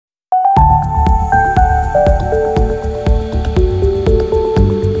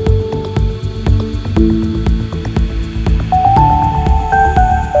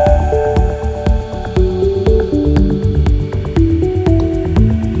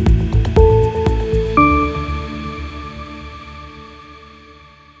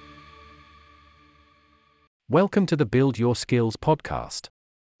Welcome to the Build Your Skills podcast.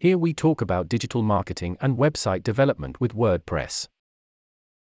 Here we talk about digital marketing and website development with WordPress.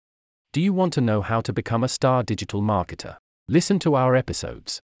 Do you want to know how to become a star digital marketer? Listen to our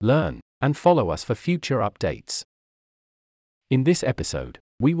episodes, learn, and follow us for future updates. In this episode,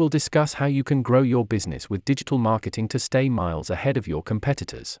 we will discuss how you can grow your business with digital marketing to stay miles ahead of your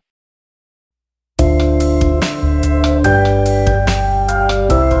competitors.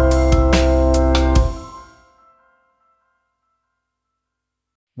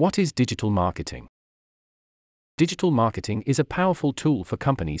 What is digital marketing? Digital marketing is a powerful tool for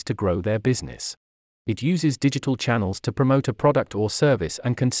companies to grow their business. It uses digital channels to promote a product or service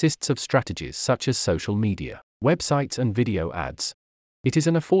and consists of strategies such as social media, websites, and video ads. It is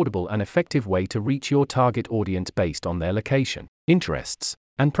an affordable and effective way to reach your target audience based on their location, interests,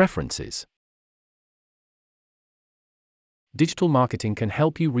 and preferences. Digital marketing can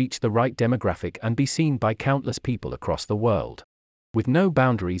help you reach the right demographic and be seen by countless people across the world. With no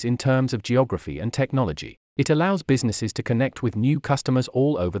boundaries in terms of geography and technology, it allows businesses to connect with new customers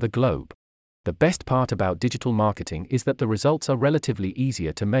all over the globe. The best part about digital marketing is that the results are relatively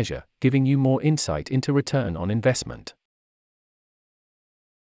easier to measure, giving you more insight into return on investment.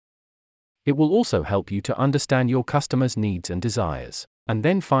 It will also help you to understand your customers' needs and desires, and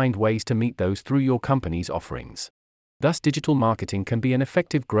then find ways to meet those through your company's offerings. Thus, digital marketing can be an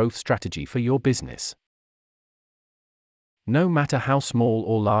effective growth strategy for your business. No matter how small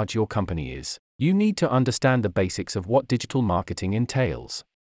or large your company is, you need to understand the basics of what digital marketing entails.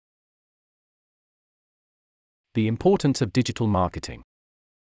 The importance of digital marketing.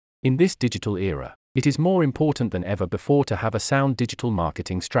 In this digital era, it is more important than ever before to have a sound digital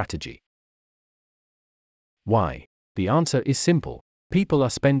marketing strategy. Why? The answer is simple. People are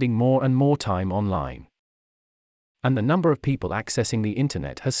spending more and more time online. And the number of people accessing the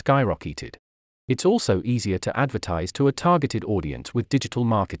internet has skyrocketed. It's also easier to advertise to a targeted audience with digital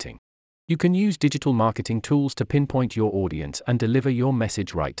marketing. You can use digital marketing tools to pinpoint your audience and deliver your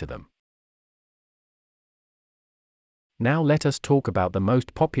message right to them. Now let us talk about the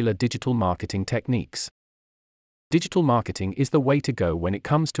most popular digital marketing techniques. Digital marketing is the way to go when it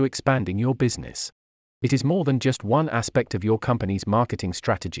comes to expanding your business. It is more than just one aspect of your company's marketing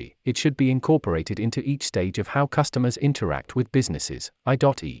strategy. It should be incorporated into each stage of how customers interact with businesses,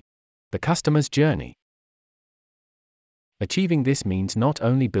 i.e. the customer's journey. Achieving this means not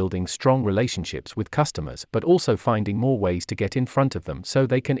only building strong relationships with customers but also finding more ways to get in front of them so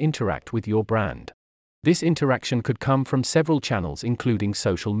they can interact with your brand. This interaction could come from several channels including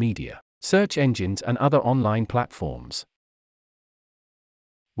social media, search engines, and other online platforms.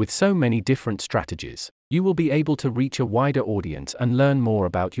 With so many different strategies, you will be able to reach a wider audience and learn more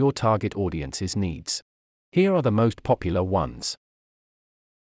about your target audience's needs. Here are the most popular ones.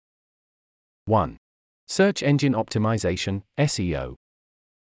 1. Search engine optimization, SEO.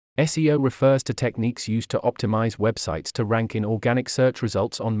 SEO refers to techniques used to optimize websites to rank in organic search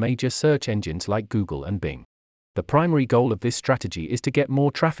results on major search engines like Google and Bing. The primary goal of this strategy is to get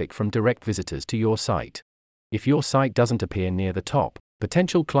more traffic from direct visitors to your site. If your site doesn't appear near the top,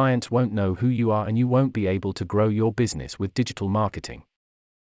 potential clients won't know who you are and you won't be able to grow your business with digital marketing.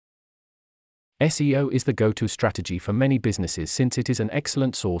 SEO is the go-to strategy for many businesses since it is an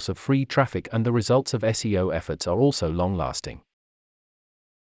excellent source of free traffic and the results of SEO efforts are also long-lasting.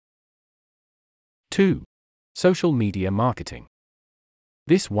 2. Social media marketing.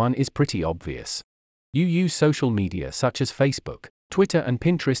 This one is pretty obvious. You use social media such as Facebook, Twitter, and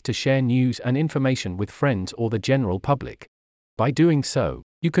Pinterest to share news and information with friends or the general public. By doing so,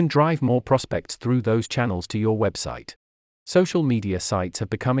 you can drive more prospects through those channels to your website. Social media sites have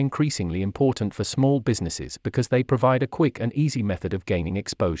become increasingly important for small businesses because they provide a quick and easy method of gaining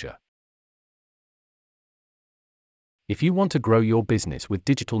exposure. If you want to grow your business with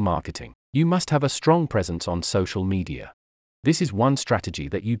digital marketing, you must have a strong presence on social media. This is one strategy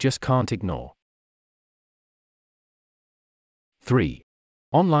that you just can't ignore. 3.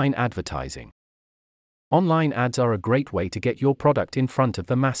 Online advertising. Online ads are a great way to get your product in front of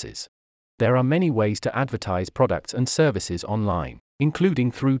the masses. There are many ways to advertise products and services online,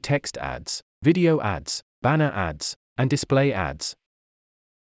 including through text ads, video ads, banner ads, and display ads.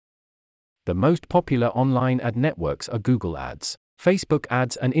 The most popular online ad networks are Google Ads, Facebook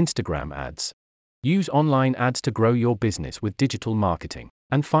ads, and Instagram ads. Use online ads to grow your business with digital marketing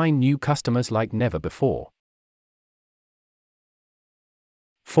and find new customers like never before.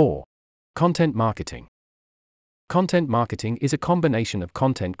 4. Content marketing. Content marketing is a combination of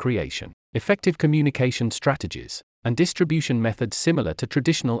content creation, effective communication strategies, and distribution methods similar to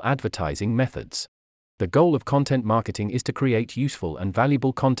traditional advertising methods. The goal of content marketing is to create useful and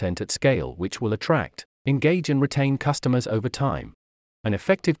valuable content at scale which will attract, Engage and retain customers over time. An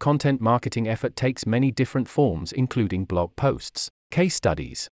effective content marketing effort takes many different forms, including blog posts, case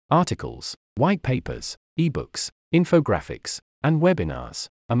studies, articles, white papers, ebooks, infographics, and webinars,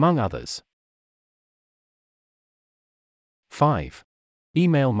 among others. 5.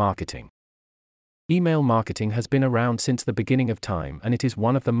 Email marketing. Email marketing has been around since the beginning of time, and it is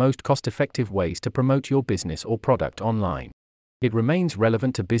one of the most cost-effective ways to promote your business or product online. It remains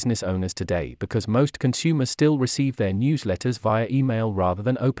relevant to business owners today because most consumers still receive their newsletters via email rather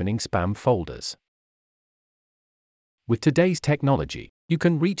than opening spam folders. With today's technology, you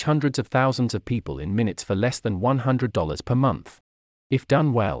can reach hundreds of thousands of people in minutes for less than $100 per month. If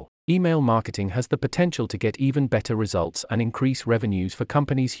done well, email marketing has the potential to get even better results and increase revenues for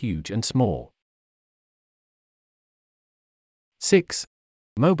companies huge and small. 6.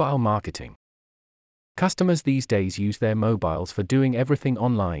 Mobile marketing. Customers these days use their mobiles for doing everything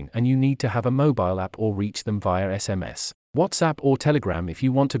online, and you need to have a mobile app or reach them via SMS, WhatsApp or Telegram if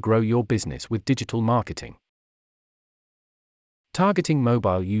you want to grow your business with digital marketing. Targeting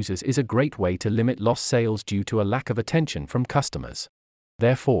mobile users is a great way to limit lost sales due to a lack of attention from customers.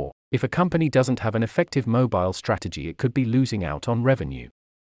 Therefore, if a company doesn't have an effective mobile strategy, it could be losing out on revenue.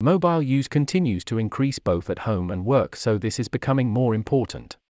 Mobile use continues to increase both at home and work, so this is becoming more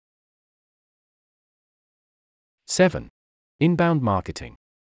important. 7. Inbound marketing.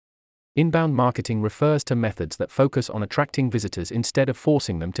 Inbound marketing refers to methods that focus on attracting visitors instead of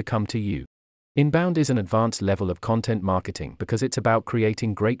forcing them to come to you. Inbound is an advanced level of content marketing because it's about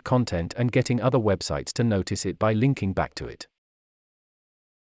creating great content and getting other websites to notice it by linking back to it.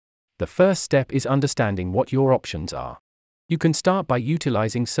 The first step is understanding what your options are. You can start by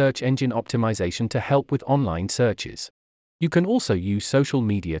utilizing search engine optimization to help with online searches. You can also use social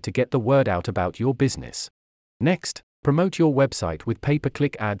media to get the word out about your business. Next, promote your website with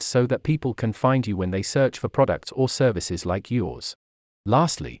pay-per-click ads so that people can find you when they search for products or services like yours.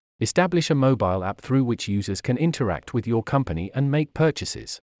 Lastly, establish a mobile app through which users can interact with your company and make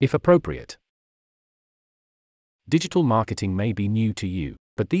purchases, if appropriate. Digital marketing may be new to you,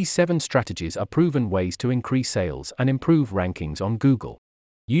 but these 7 strategies are proven ways to increase sales and improve rankings on Google.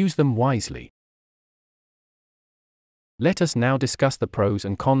 Use them wisely. Let us now discuss the pros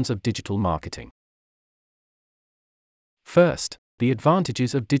and cons of digital marketing. First, the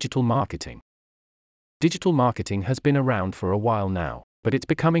advantages of digital marketing. Digital marketing has been around for a while now, but it's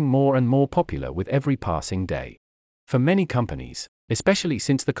becoming more and more popular with every passing day. For many companies, especially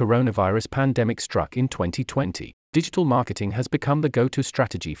since the coronavirus pandemic struck in 2020, digital marketing has become the go-to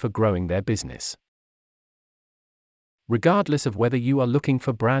strategy for growing their business. Regardless of whether you are looking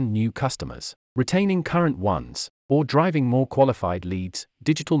for brand new customers, retaining current ones, or driving more qualified leads,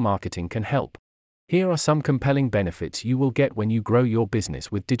 digital marketing can help. Here are some compelling benefits you will get when you grow your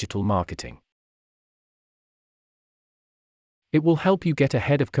business with digital marketing. It will help you get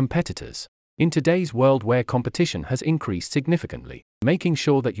ahead of competitors. In today's world where competition has increased significantly, making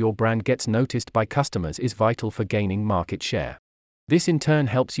sure that your brand gets noticed by customers is vital for gaining market share. This in turn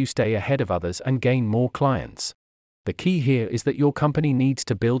helps you stay ahead of others and gain more clients. The key here is that your company needs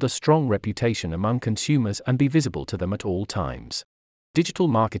to build a strong reputation among consumers and be visible to them at all times. Digital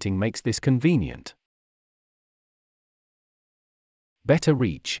marketing makes this convenient. Better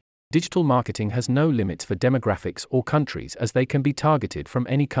reach. Digital marketing has no limits for demographics or countries, as they can be targeted from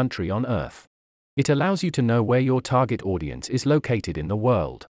any country on Earth. It allows you to know where your target audience is located in the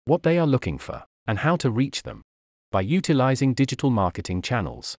world, what they are looking for, and how to reach them. By utilizing digital marketing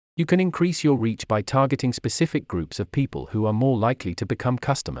channels, you can increase your reach by targeting specific groups of people who are more likely to become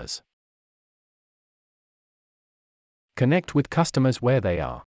customers. Connect with customers where they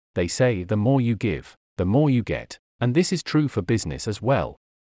are. They say the more you give, the more you get, and this is true for business as well.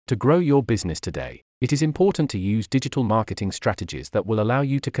 To grow your business today, it is important to use digital marketing strategies that will allow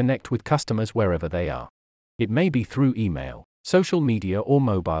you to connect with customers wherever they are. It may be through email, social media, or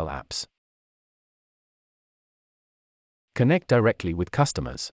mobile apps. Connect directly with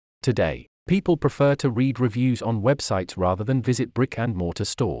customers. Today, people prefer to read reviews on websites rather than visit brick-and-mortar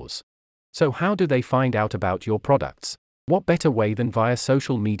stores. So how do they find out about your products? What better way than via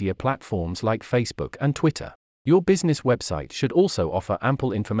social media platforms like Facebook and Twitter? Your business website should also offer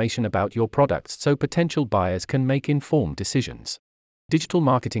ample information about your products so potential buyers can make informed decisions. Digital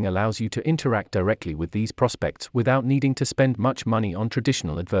marketing allows you to interact directly with these prospects without needing to spend much money on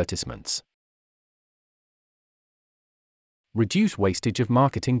traditional advertisements. Reduce wastage of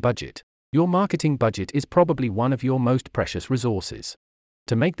marketing budget. Your marketing budget is probably one of your most precious resources.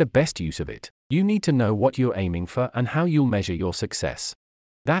 To make the best use of it, you need to know what you're aiming for and how you'll measure your success.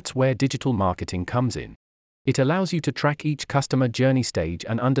 That's where digital marketing comes in. It allows you to track each customer journey stage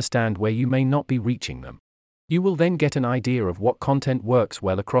and understand where you may not be reaching them. You will then get an idea of what content works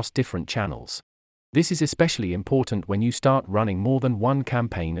well across different channels. This is especially important when you start running more than one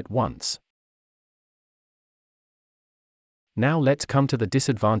campaign at once. Now let's come to the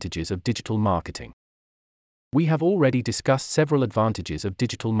disadvantages of digital marketing. We have already discussed several advantages of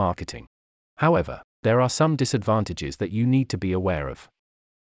digital marketing. However, there are some disadvantages that you need to be aware of.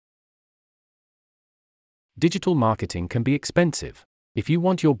 Digital marketing can be expensive. If you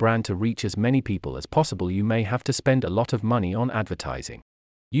want your brand to reach as many people as possible, you may have to spend a lot of money on advertising.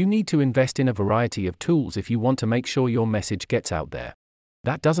 You need to invest in a variety of tools if you want to make sure your message gets out there.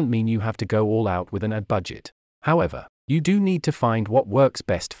 That doesn't mean you have to go all out with an ad budget. However, you do need to find what works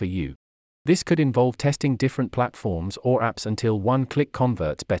best for you. This could involve testing different platforms or apps until one click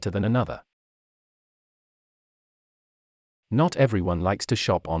converts better than another. Not everyone likes to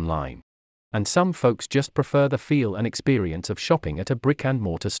shop online. And some folks just prefer the feel and experience of shopping at a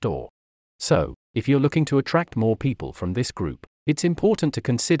brick-and-mortar store. So, if you're looking to attract more people from this group, it's important to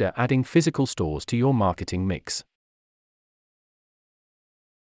consider adding physical stores to your marketing mix.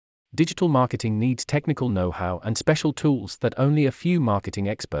 Digital marketing needs technical know-how and special tools that only a few marketing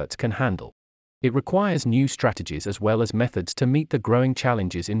experts can handle. It requires new strategies as well as methods to meet the growing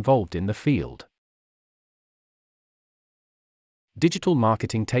challenges involved in the field. Digital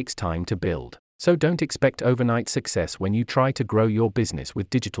marketing takes time to build, so don't expect overnight success when you try to grow your business with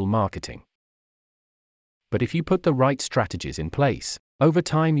digital marketing. But if you put the right strategies in place, over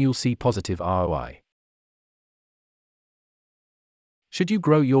time you'll see positive ROI. Should you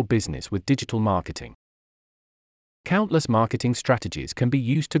grow your business with digital marketing? Countless marketing strategies can be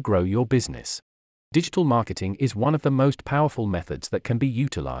used to grow your business. Digital marketing is one of the most powerful methods that can be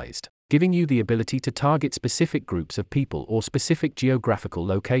utilized, giving you the ability to target specific groups of people or specific geographical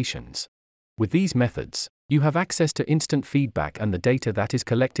locations. With these methods, you have access to instant feedback, and the data that is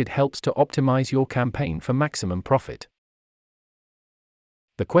collected helps to optimize your campaign for maximum profit.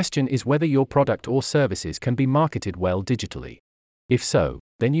 The question is whether your product or services can be marketed well digitally. If so,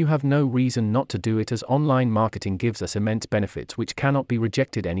 then you have no reason not to do it, as online marketing gives us immense benefits which cannot be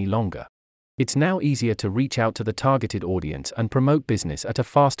rejected any longer. It's now easier to reach out to the targeted audience and promote business at a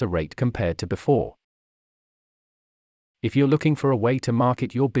faster rate compared to before. If you're looking for a way to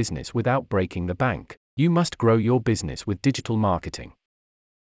market your business without breaking the bank, you must grow your business with digital marketing.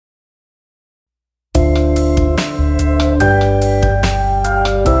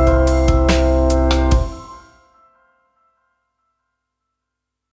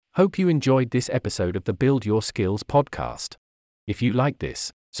 Hope you enjoyed this episode of the Build Your Skills podcast. If you like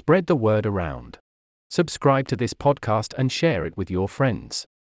this, spread the word around. Subscribe to this podcast and share it with your friends.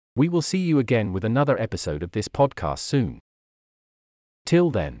 We will see you again with another episode of this podcast soon. Till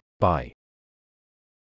then, bye.